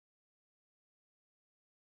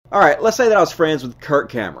Alright, let's say that I was friends with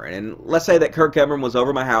Kirk Cameron, and let's say that Kirk Cameron was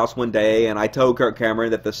over my house one day, and I told Kirk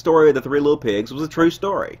Cameron that the story of the Three Little Pigs was a true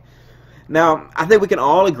story. Now, I think we can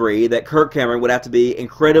all agree that Kirk Cameron would have to be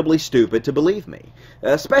incredibly stupid to believe me,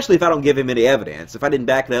 especially if I don't give him any evidence, if I didn't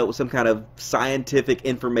back it up with some kind of scientific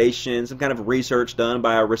information, some kind of research done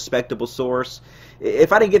by a respectable source.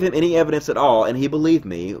 If I didn't give him any evidence at all and he believed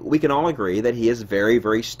me, we can all agree that he is very,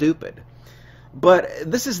 very stupid. But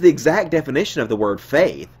this is the exact definition of the word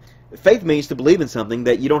faith. Faith means to believe in something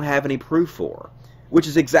that you don't have any proof for, which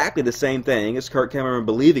is exactly the same thing as Kirk Cameron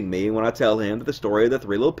believing me when I tell him that the story of the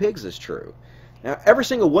Three Little Pigs is true. Now, every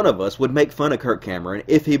single one of us would make fun of Kirk Cameron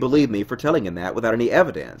if he believed me for telling him that without any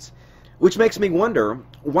evidence. Which makes me wonder,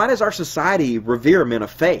 why does our society revere men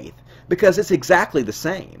of faith? Because it's exactly the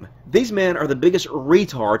same. These men are the biggest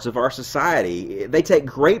retards of our society. They take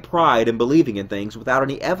great pride in believing in things without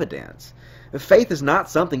any evidence. Faith is not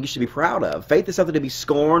something you should be proud of. Faith is something to be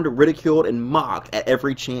scorned, ridiculed, and mocked at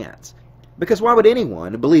every chance. Because why would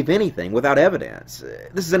anyone believe anything without evidence?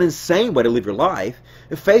 This is an insane way to live your life.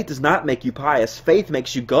 Faith does not make you pious. Faith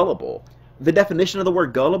makes you gullible. The definition of the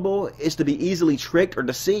word gullible is to be easily tricked or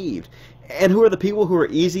deceived. And who are the people who are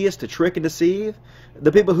easiest to trick and deceive?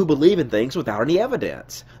 The people who believe in things without any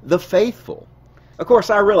evidence. The faithful. Of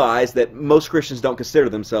course, I realize that most Christians don't consider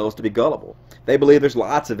themselves to be gullible. They believe there's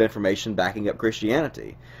lots of information backing up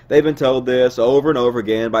Christianity. They've been told this over and over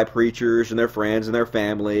again by preachers and their friends and their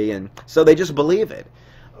family, and so they just believe it.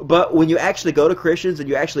 But when you actually go to Christians and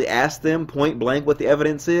you actually ask them point blank what the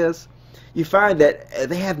evidence is, you find that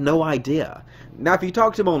they have no idea. Now, if you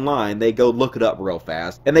talk to them online, they go look it up real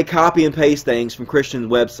fast, and they copy and paste things from Christian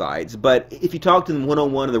websites. But if you talk to them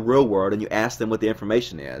one-on-one in the real world and you ask them what the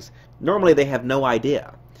information is, normally they have no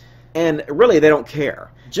idea. And really, they don't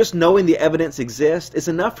care. Just knowing the evidence exists is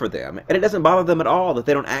enough for them, and it doesn't bother them at all that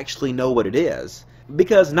they don't actually know what it is.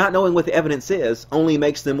 Because not knowing what the evidence is only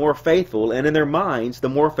makes them more faithful, and in their minds, the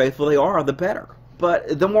more faithful they are, the better.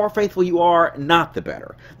 But the more faithful you are, not the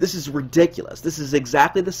better. This is ridiculous. This is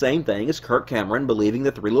exactly the same thing as Kirk Cameron believing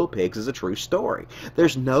the Three Little Pigs is a true story.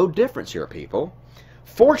 There's no difference here, people.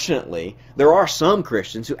 Fortunately, there are some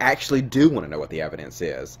Christians who actually do want to know what the evidence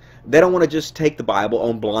is. They don't want to just take the Bible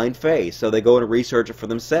on blind faith, so they go and research it for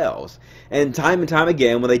themselves. And time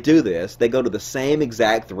again, when they do this, they go to the same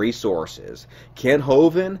exact three sources: Ken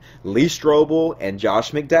Hovind, Lee Strobel, and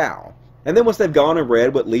Josh McDowell. And then once they've gone and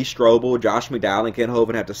read what Lee Strobel, Josh McDowell, and Ken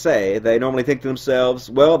Hovind have to say, they normally think to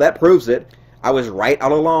themselves, well, that proves it. I was right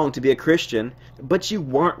all along to be a Christian, but you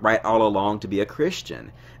weren't right all along to be a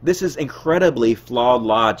Christian. This is incredibly flawed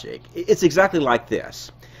logic. It's exactly like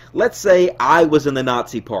this. Let's say I was in the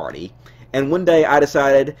Nazi Party, and one day I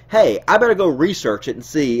decided, hey, I better go research it and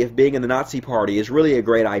see if being in the Nazi Party is really a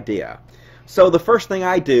great idea. So the first thing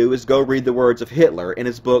I do is go read the words of Hitler in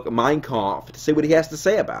his book Mein Kampf to see what he has to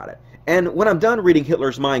say about it. And when I'm done reading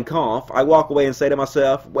Hitler's Mein Kampf, I walk away and say to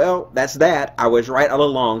myself, well, that's that. I was right all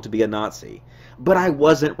along to be a Nazi. But I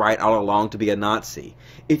wasn't right all along to be a Nazi.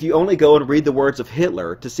 If you only go and read the words of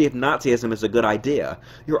Hitler to see if Nazism is a good idea,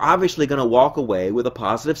 you're obviously going to walk away with a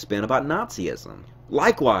positive spin about Nazism.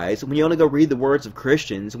 Likewise, when you only go read the words of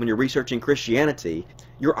Christians when you're researching Christianity,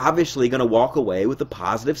 you're obviously going to walk away with a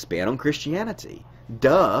positive spin on Christianity.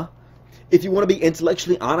 Duh. If you want to be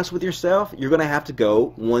intellectually honest with yourself, you're going to have to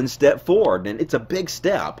go one step forward, and it's a big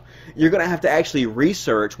step. You're going to have to actually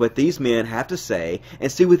research what these men have to say and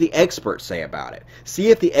see what the experts say about it.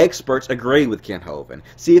 See if the experts agree with Ken Hovind.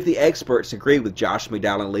 See if the experts agree with Josh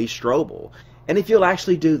McDowell and Lee Strobel. And if you'll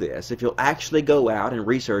actually do this, if you'll actually go out and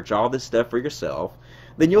research all this stuff for yourself,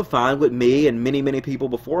 then you'll find what me and many, many people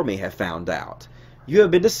before me have found out. You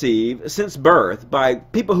have been deceived since birth by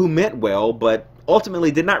people who meant well, but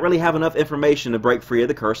ultimately did not really have enough information to break free of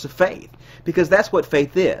the curse of faith. Because that's what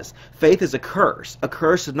faith is. Faith is a curse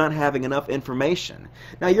of not having enough information.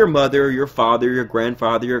 Now, your mother, your father, your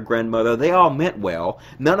grandfather, your grandmother, they all meant well.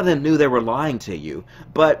 None of them knew they were lying to you,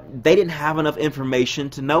 but they didn't have enough information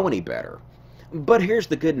to know any better. But here's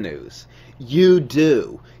the good news. You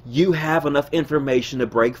do. You have enough information to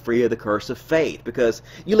break free of the curse of faith, because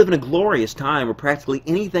you live in a glorious time where practically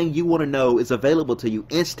anything you want to know is available to you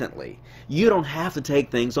instantly. You don't have to take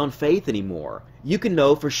things on faith anymore. You can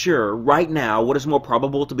know for sure right now what is more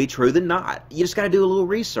probable to be true than not. You just got to do a little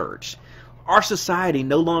research. Our society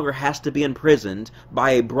no longer has to be imprisoned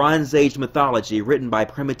by a Bronze Age mythology written by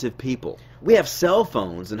primitive people. We have cell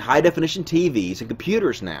phones and high-definition TVs and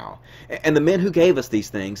computers now. And the men who gave us these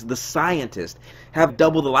things, the scientists, have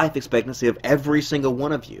double the life expectancy of every single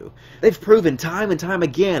one of you. They've proven time and time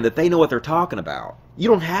again that they know what they're talking about. You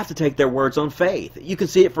don't have to take their words on faith. You can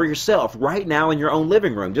see it for yourself right now in your own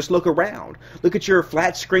living room. Just look around. Look at your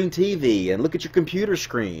flat screen TV and look at your computer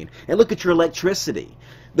screen and look at your electricity.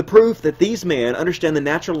 The proof that these men understand the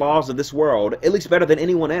natural laws of this world, at least better than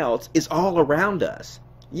anyone else, is all around us.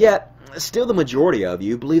 Yet, still the majority of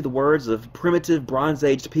you believe the words of primitive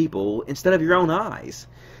Bronze-Aged people instead of your own eyes.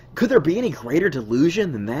 Could there be any greater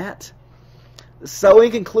delusion than that? So, in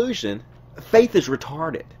conclusion, faith is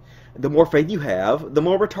retarded. The more faith you have, the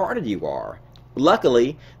more retarded you are.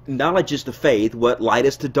 Luckily, knowledge is to faith what light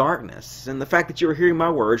is to darkness, and the fact that you are hearing my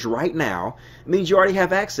words right now means you already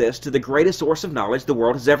have access to the greatest source of knowledge the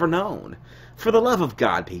world has ever known. For the love of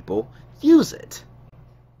God, people, use it.